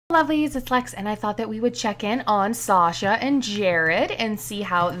Lovelies, it's Lex, and I thought that we would check in on Sasha and Jarod and see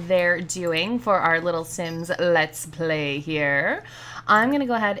how they're doing for our little Sims Let's Play here. I'm gonna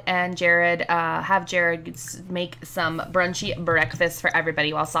go ahead and have Jarod make some brunchy breakfast for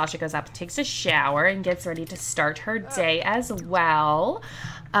everybody while Sasha goes up and takes a shower and gets ready to start her day as well.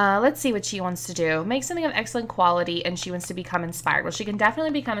 Let's see what she wants to do. Make something of excellent quality, and she wants to become inspired. Well, she can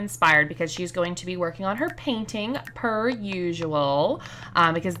definitely become inspired because she's going to be working on her painting per usual,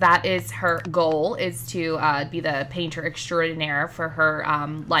 because that is her goal, is to be the painter extraordinaire for her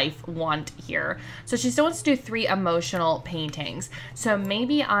life want here. So she still wants to do 3 emotional paintings. So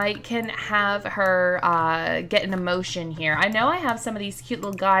maybe I can have her get an emotion here. I know I have some of these cute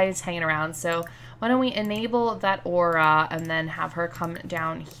little guys hanging around, so why don't we enable that aura and then have her come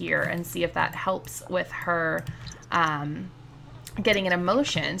down here and see if that helps with her getting an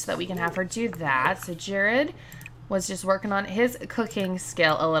emotion so that we can have her do that. So Jarod was just working on his cooking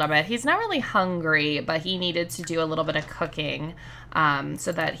skill a little bit. He's not really hungry, but he needed to do a little bit of cooking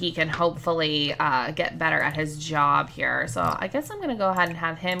so that he can hopefully get better at his job here. So I guess I'm going to go ahead and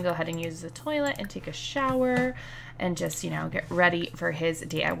have him go ahead and use the toilet and take a shower and just, you know, get ready for his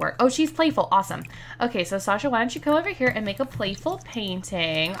day at work. Oh, she's playful. Awesome. Okay, so Sasha, why don't you come over here and make a playful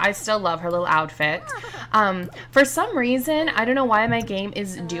painting? I still love her little outfit. For some reason, I don't know why my game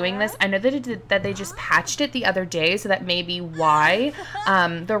is doing this. I know that they just patched it the other day, so that may be why.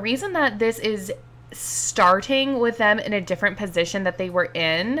 The reason that this is starting with them in a different position that they were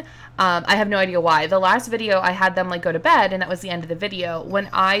in, I have no idea why. The last video I had them like go to bed and that was the end of the video. When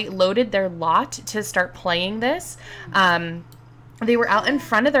I loaded their lot to start playing this, they were out in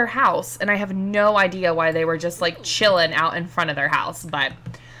front of their house, and I have no idea why they were just like chilling out in front of their house, but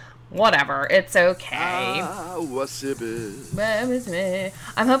whatever, it's okay. I'm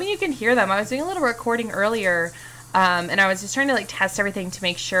hoping you can hear them. I was doing a little recording earlier, and I was just trying to like test everything to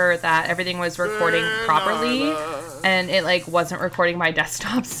make sure that everything was recording properly, and it like wasn't recording my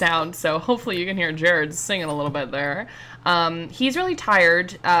desktop sound, so hopefully you can hear Jarod singing a little bit there. He's really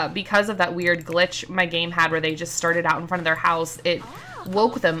tired because of that weird glitch my game had where they just started out in front of their house. It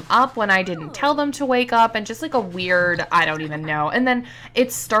woke them up when I didn't tell them to wake up, and just like a weird, I don't even know. And then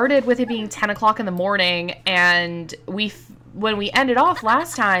it started with it being 10 o'clock in the morning, and when we ended off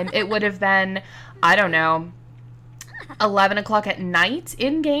last time, it would have been, I don't know, 11 o'clock at night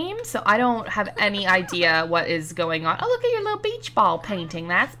in game, so I don't have any idea what is going on. Oh, look at your little beach ball painting.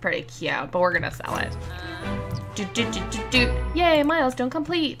 That's pretty cute, but we're gonna sell it. Yay, milestone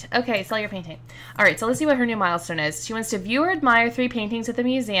complete. Okay, sell your painting. All right, so let's see what her new milestone is. She wants to view or admire 3 paintings at the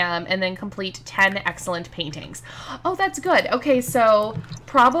museum and then complete 10 excellent paintings. Oh, that's good. Okay, so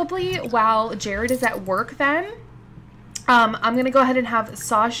probably while Jarod is at work then, I'm going to go ahead and have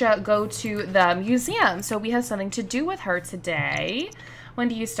Sasha go to the museum, so we have something to do with her today. When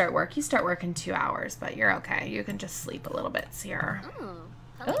do you start work? You start work in 2 hours, but you're okay. You can just sleep a little bit here.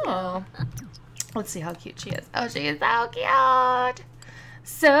 Oh. Let's see how cute she is. Oh, she is so cute.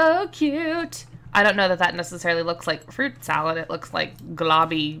 So cute. I don't know that that necessarily looks like fruit salad. It looks like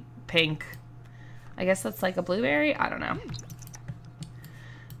globby pink. I guess that's like a blueberry. I don't know.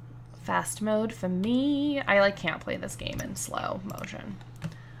 Fast mode for me. I like can't play this game in slow motion.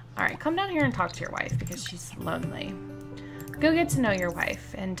 All right, come down here and talk to your wife because she's lonely. Go get to know your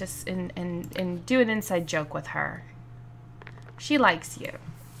wife and just and do an inside joke with her. She likes you.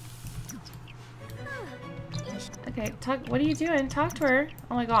 Okay, talk. What are you doing? Talk to her.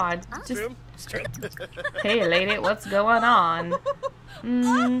 Oh my God. Just. Hey, lady, what's going on?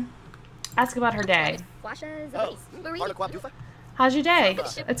 Ask about her day. How's your day?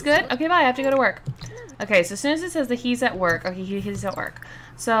 It's good? Okay, bye. I have to go to work. Okay, so as soon as it says that he's at work, okay, he's at work.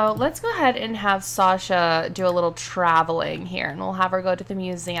 So let's go ahead and have Sasha do a little traveling here, and we'll have her go to the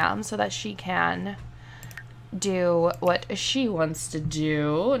museum so that she can do what she wants to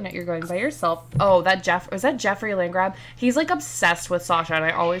do. No, you're going by yourself. Oh, was that Jeffrey Landgrab? He's like obsessed with Sasha, and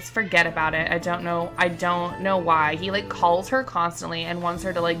I always forget about it. I don't know why. He like calls her constantly and wants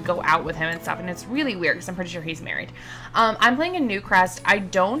her to like go out with him and stuff, and it's really weird because I'm pretty sure he's married. I'm playing in Newcrest. I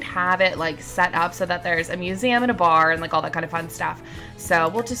don't have it like set up so that there's a museum and a bar and like all that kind of fun stuff. So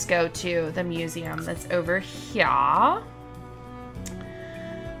we'll just go to the museum that's over here.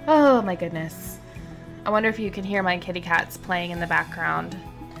 Oh my goodness. I wonder if you can hear my kitty cats playing in the background.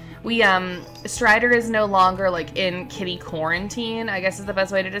 Strider is no longer like in kitty quarantine, I guess is the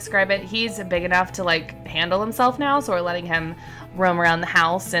best way to describe it. He's big enough to like handle himself now, so we're letting him roam around the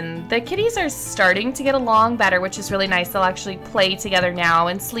house, and the kitties are starting to get along better, which is really nice. They'll actually play together now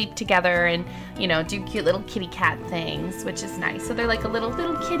and sleep together and, you know, do cute little kitty cat things, which is nice. So they're like a little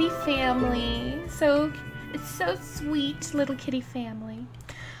kitty family. So it's so sweet, little kitty family.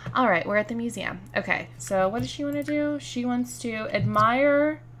 All right, we're at the museum. Okay, so what does she want to do? She wants to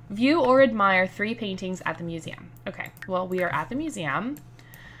view or admire 3 paintings at the museum. Okay, well, we are at the museum.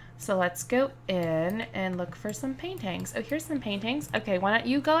 So let's go in and look for some paintings. Oh, here's some paintings. Okay, why don't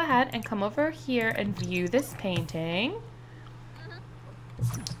you go ahead and come over here and view this painting.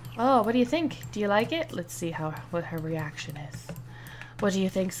 Oh, what do you think? Do you like it? Let's see what her reaction is. What do you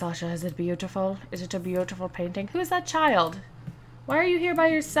think, Sasha? Is it beautiful? Is it a beautiful painting? Who is that child? Why are you here by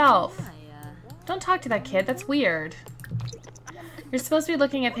yourself? Don't talk to that kid. That's weird. You're supposed to be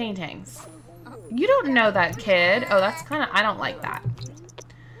looking at paintings. You don't know that kid. Oh, that's kind of... I don't like that.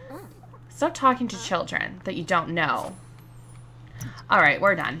 Stop talking to children that you don't know. All right,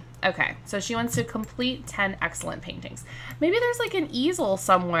 we're done. Okay, so she wants to complete 10 excellent paintings. Maybe there's like an easel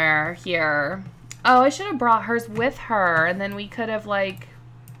somewhere here. Oh, I should have brought hers with her, and then we could have like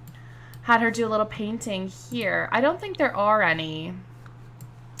had her do a little painting here. I don't think there are any.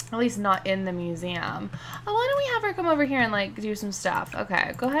 At least not in the museum. Oh, why don't we have her come over here and like do some stuff?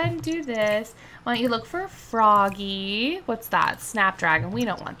 Okay, go ahead and do this. Why don't you look for a froggy? What's that? Snapdragon. We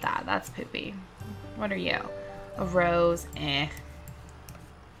don't want that. That's poopy. What are you? A rose. Eh.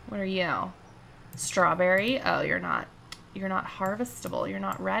 What are you? Strawberry. Oh, you're not harvestable. You're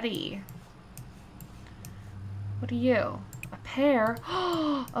not ready. What are you? A pear.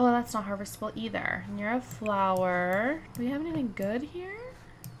 Oh, that's not harvestable either. And you're a flower. Do we have anything good here?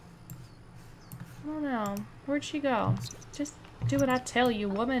 I don't know. Where'd she go? Just do what I tell you,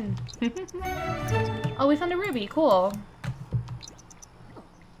 woman. Oh, we found a ruby. Cool.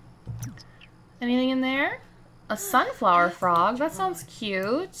 Anything in there? A sunflower frog. That sounds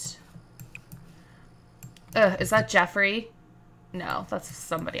cute. Ugh, is that Jeffrey? No, that's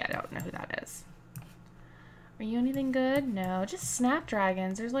somebody. I don't know who that is. Are you anything good? No, just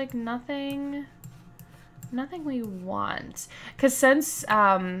snapdragons. There's like nothing we want. Because since,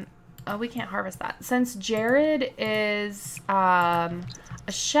 oh, we can't harvest that. Since Jarod is a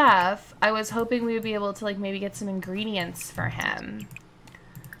chef, I was hoping we would be able to like maybe get some ingredients for him.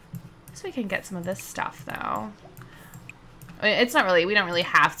 So we can get some of this stuff though. I mean, it's not really, we don't really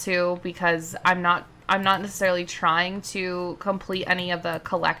have to because I'm not necessarily trying to complete any of the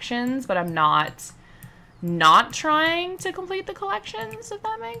collections, but I'm not trying to complete the collections, if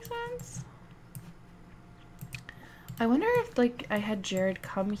that makes sense. I wonder if, like, I had Jarod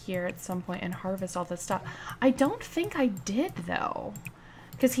come here at some point and harvest all this stuff. I don't think I did, though.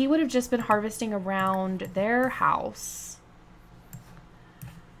 Because he would have just been harvesting around their house.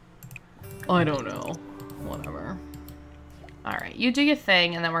 I don't know. Whatever. Alright, you do your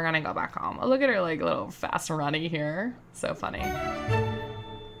thing, and then we're gonna go back home. Oh, look at her, like, little fast running here. So funny.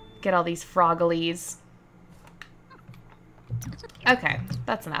 Get all these frogglies. Okay,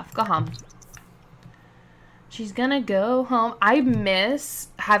 that's enough. Go home. She's gonna go home. I miss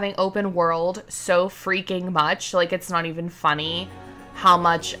having open world so freaking much. Like, it's not even funny how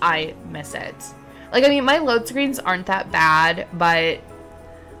much I miss it. Like, I mean, my load screens aren't that bad, but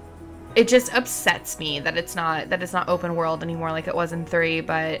it just upsets me that it's not open world anymore like it was in 3.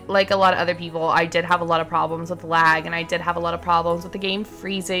 But like a lot of other people, I did have a lot of problems with lag, and I did have a lot of problems with the game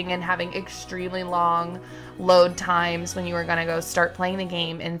freezing and having extremely long load times when you were gonna go start playing the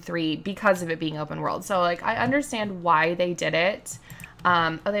game in 3 because of it being open world. So like I understand why they did it.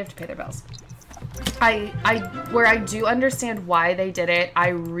 Oh, they have to pay their bills. Where I do understand why they did it, I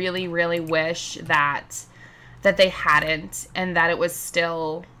really, really wish that they hadn't, and that it was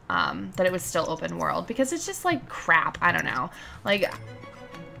still open world, because it's just like crap. I don't know. Like,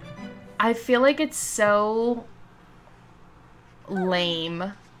 I feel like it's so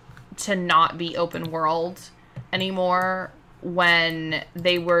lame to not be open world anymore when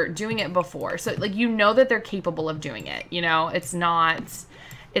they were doing it before. So like, you know that they're capable of doing it, you know? It's not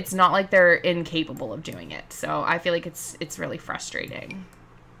like they're incapable of doing it. So I feel like it's really frustrating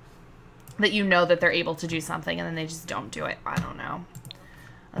that you know that they're able to do something and then they just don't do it. I don't know.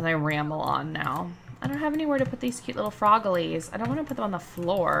 As I ramble on now. I don't have anywhere to put these cute little frogglies. I don't want to put them on the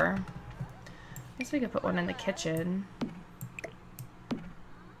floor. I guess we could put one in the kitchen.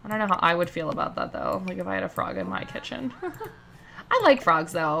 I don't know how I would feel about that, though. Like, if I had a frog in my kitchen. I like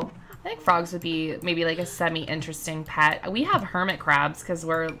frogs, though. I think frogs would be maybe, like, a semi-interesting pet. We have hermit crabs, because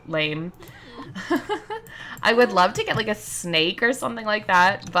we're lame. I would love to get, like, a snake or something like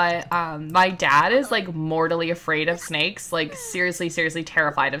that, but my dad is, like, mortally afraid of snakes. Like, seriously, seriously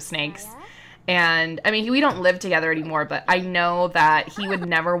terrified of snakes. And, I mean, we don't live together anymore, but I know that he would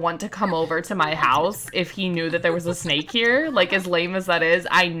never want to come over to my house if he knew that there was a snake here. Like, as lame as that is,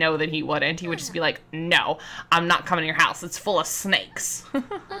 I know that he wouldn't. He would just be like, no, I'm not coming to your house. It's full of snakes.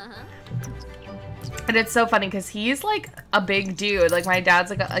 And it's so funny because he's like a big dude. Like my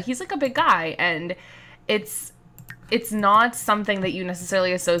dad's like he's like a big guy, and it's not something that you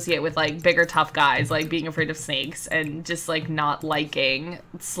necessarily associate with like bigger tough guys, like being afraid of snakes and just like not liking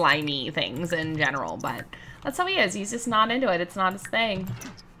slimy things in general. But that's how he is. He's just not into it. It's not his thing.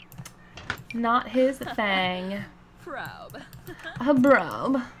 Not his thing. Probe. A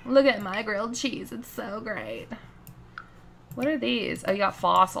probe. Look at my grilled cheese. It's so great. What are these? Oh, you got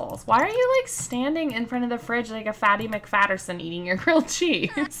fossils. Why are you like standing in front of the fridge like a fatty McFatterson eating your grilled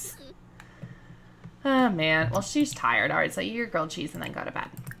cheese? Oh man. Well, she's tired. All right, so eat your grilled cheese and then go to bed.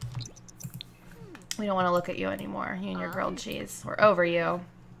 We don't want to look at you anymore. You and your grilled cheese. We're over you.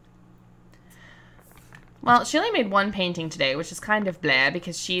 Well, she only made one painting today, which is kind of blah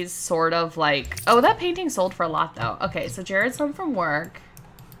because she's sort of like... Oh, that painting sold for a lot though. Okay, so Jared's home from work.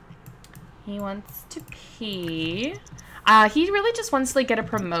 He wants to pee. He really just wants to like get a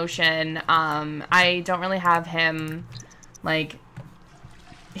promotion. I don't really have him like,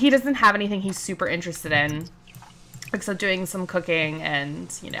 he doesn't have anything he's super interested in except doing some cooking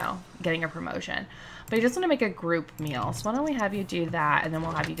and, you know, getting a promotion. But he just want to make a group meal. So why don't we have you do that and then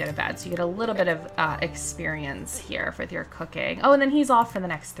we'll have you go to bed. So you get a little bit of experience here with your cooking. Oh, and then he's off for the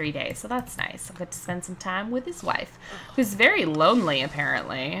next 3 days. So that's nice. I'll get to spend some time with his wife, who's very lonely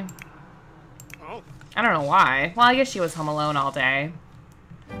apparently. I don't know why. Well, I guess she was home alone all day.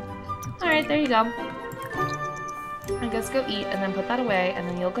 Alright, there you go. I guess go eat and then put that away and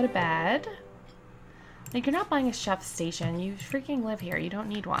then you'll go to bed. Like, you're not buying a chef's station. You freaking live here. You don't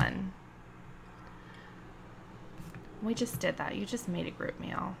need one. We just did that. You just made a group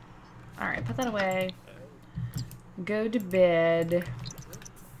meal. Alright, put that away. Go to bed.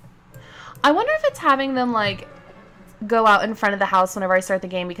 I wonder if it's having them, like, go out in front of the house whenever I start the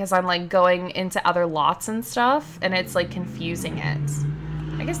game because I'm like going into other lots and stuff and it's like confusing it.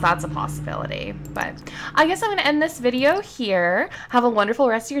 I guess that's a possibility, but I guess I'm going to end this video here. Have a wonderful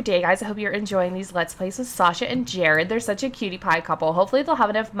rest of your day, guys. I hope you're enjoying these Let's Plays with Sasha and Jarod. They're such a cutie pie couple. Hopefully they'll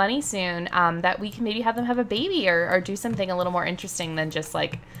have enough money soon that we can maybe have them have a baby or do something a little more interesting than just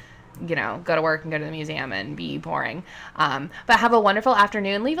like, you know, go to work and go to the museum and be boring. But have a wonderful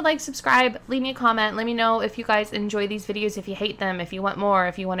afternoon. Leave a like, subscribe, leave me a comment. Let me know if you guys enjoy these videos, if you hate them, if you want more,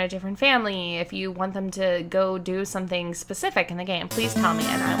 if you want a different family, if you want them to go do something specific in the game. Please tell me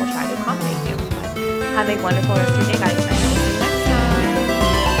and I will try to accommodate you. But have a wonderful rest of your day, guys.